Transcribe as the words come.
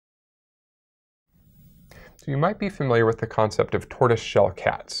So you might be familiar with the concept of tortoiseshell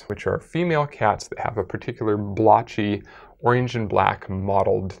cats, which are female cats that have a particular blotchy orange and black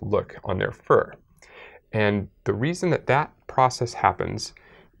mottled look on their fur. And the reason that that process happens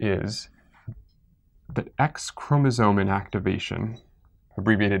is that X-chromosome inactivation,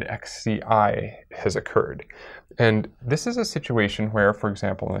 abbreviated XCI, has occurred. And this is a situation where, for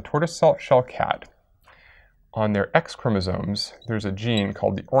example, in a tortoiseshell cat, on their X chromosomes, there's a gene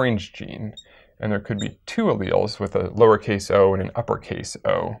called the orange gene, and there could be two alleles with a lowercase o and an uppercase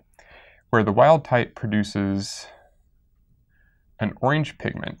O, where the wild type produces an orange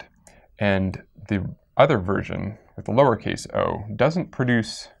pigment, and the other version with the lowercase o doesn't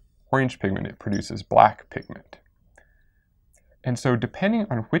produce orange pigment, it produces black pigment. And so depending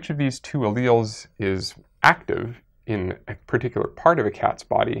on which of these two alleles is active in a particular part of a cat's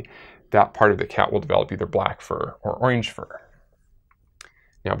body, that part of the cat will develop either black fur or orange fur.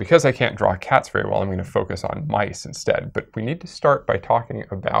 Now, because I can't draw cats very well, I'm going to focus on mice instead, but we need to start by talking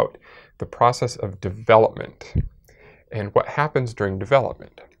about the process of development and what happens during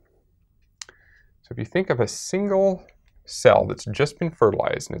development. So if you think of a single cell that's just been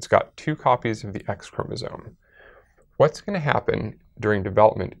fertilized and it's got two copies of the X chromosome, what's going to happen during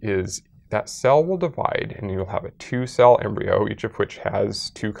development is that cell will divide and you'll have a two-cell embryo, each of which has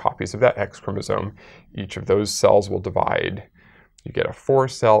two copies of that X chromosome. Each of those cells will divide. You get a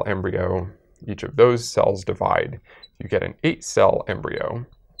 4-cell embryo. Each of those cells divide. You get an 8-cell embryo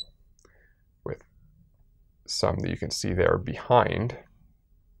with some that you can see there behind,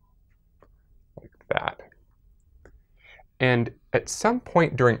 like that. And at some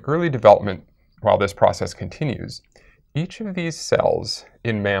point during early development, while this process continues, each of these cells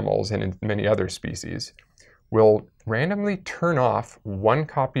in mammals and in many other species will randomly turn off one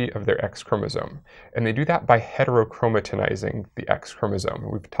copy of their X chromosome. And they do that by heterochromatinizing the X chromosome.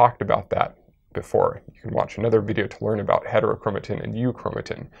 We've talked about that before. You can watch another video to learn about heterochromatin and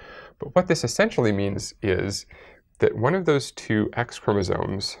euchromatin. But what this essentially means is that one of those two X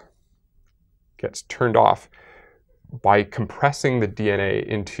chromosomes gets turned off by compressing the DNA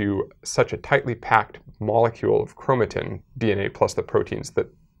into such a tightly packed molecule of chromatin, DNA plus the proteins that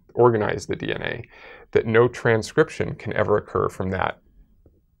organize the DNA, that no transcription can ever occur from that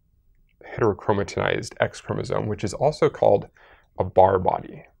heterochromatinized X chromosome, which is also called a Barr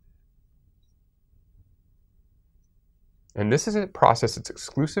body. And this is a process that's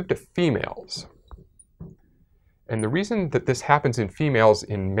exclusive to females. And the reason that this happens in females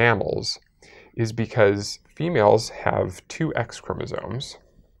in mammals is because females have two X chromosomes,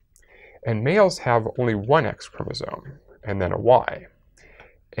 and males have only one X chromosome, and then a Y.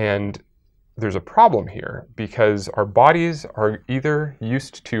 And there's a problem here, because our bodies are either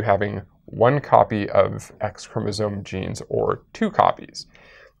used to having one copy of X chromosome genes or two copies.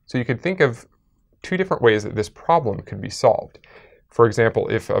 So you could think of two different ways that this problem could be solved. For example,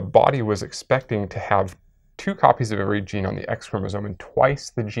 if a body was expecting to have two copies of every gene on the X chromosome and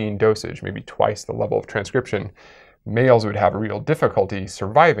twice the gene dosage, maybe twice the level of transcription, males would have real difficulty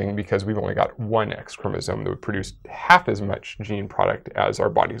surviving because we've only got one X chromosome that would produce half as much gene product as our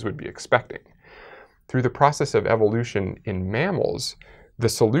bodies would be expecting. Through the process of evolution in mammals, the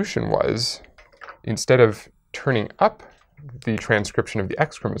solution was, instead of turning up the transcription of the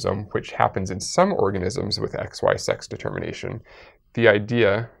X chromosome, which happens in some organisms with XY sex determination, the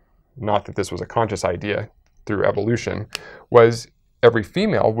idea, not that this was a conscious idea through evolution, was every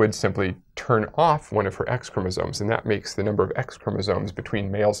female would simply turn off one of her X chromosomes, and that makes the number of X chromosomes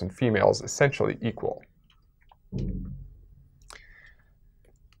between males and females essentially equal.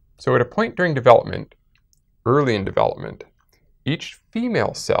 So at a point during development, early in development, each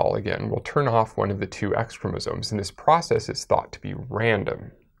female cell, again, will turn off one of the two X chromosomes, and this process is thought to be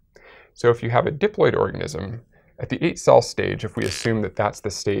random. So if you have a diploid organism, at the 8-cell stage, if we assume that that's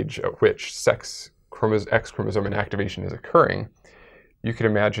the stage at which X chromosome inactivation is occurring, you could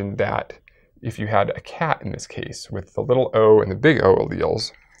imagine that if you had a cat in this case with the little o and the big O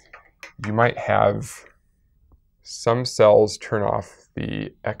alleles, you might have some cells turn off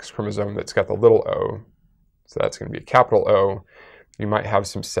the X chromosome that's got the little o, so that's going to be a capital O. You might have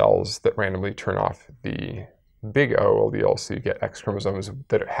some cells that randomly turn off the big O allele, so you get X chromosomes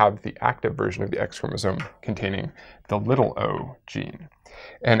that have the active version of the X chromosome containing the little o gene.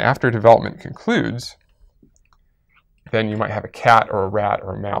 And after development concludes, then you might have a cat or a rat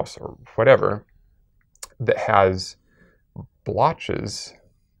or a mouse or whatever that has blotches.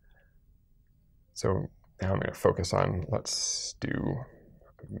 So now I'm going to focus on, let's do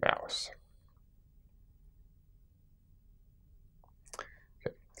a mouse.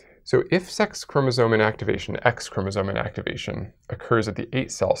 Okay. So if sex chromosome inactivation, X chromosome inactivation, occurs at the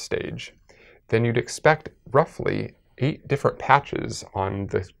 8-cell stage, then you'd expect roughly 8 different patches on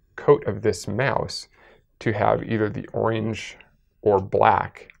the coat of this mouse to have either the orange or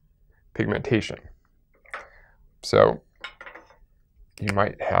black pigmentation. So you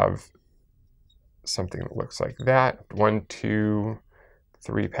might have something that looks like that. 1, 2,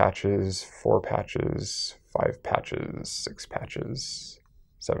 3 patches, 4 patches, 5 patches, 6 patches,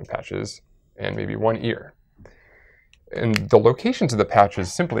 7 patches, and maybe 1 ear. And the locations of the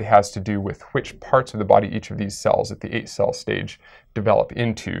patches simply has to do with which parts of the body each of these cells at the 8-cell stage develop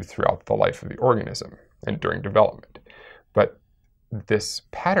into throughout the life of the organism and during development. But this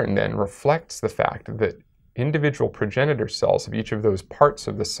pattern then reflects the fact that individual progenitor cells of each of those parts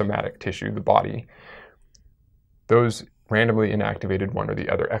of the somatic tissue, the body, those randomly inactivated one or the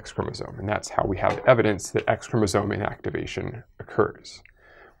other X chromosome. And that's how we have evidence that X chromosome inactivation occurs.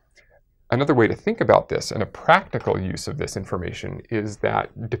 Another way to think about this, and a practical use of this information, is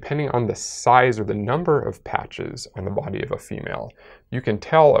that depending on the size or the number of patches on the body of a female, you can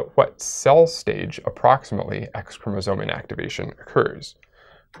tell at what cell stage approximately X chromosome inactivation occurs.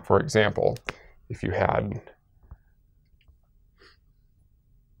 For example, if you had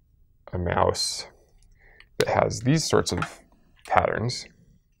a mouse that has these sorts of patterns,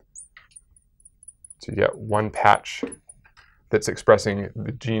 so you get one patch that's expressing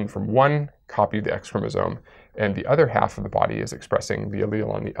the gene from one copy of the X chromosome, and the other half of the body is expressing the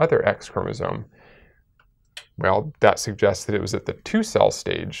allele on the other X chromosome. Well, that suggests that it was at the 2-cell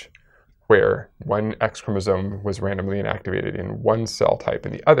stage where one X chromosome was randomly inactivated in one cell type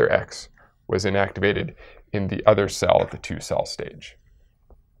and the other X was inactivated in the other cell at the 2-cell stage.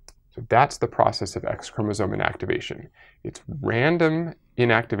 So that's the process of X chromosome inactivation. It's random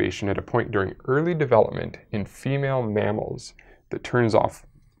inactivation at a point during early development in female mammals that turns off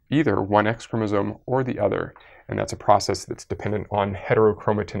either one X chromosome or the other, and that's a process that's dependent on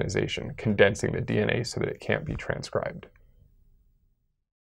heterochromatinization, condensing the DNA so that it can't be transcribed.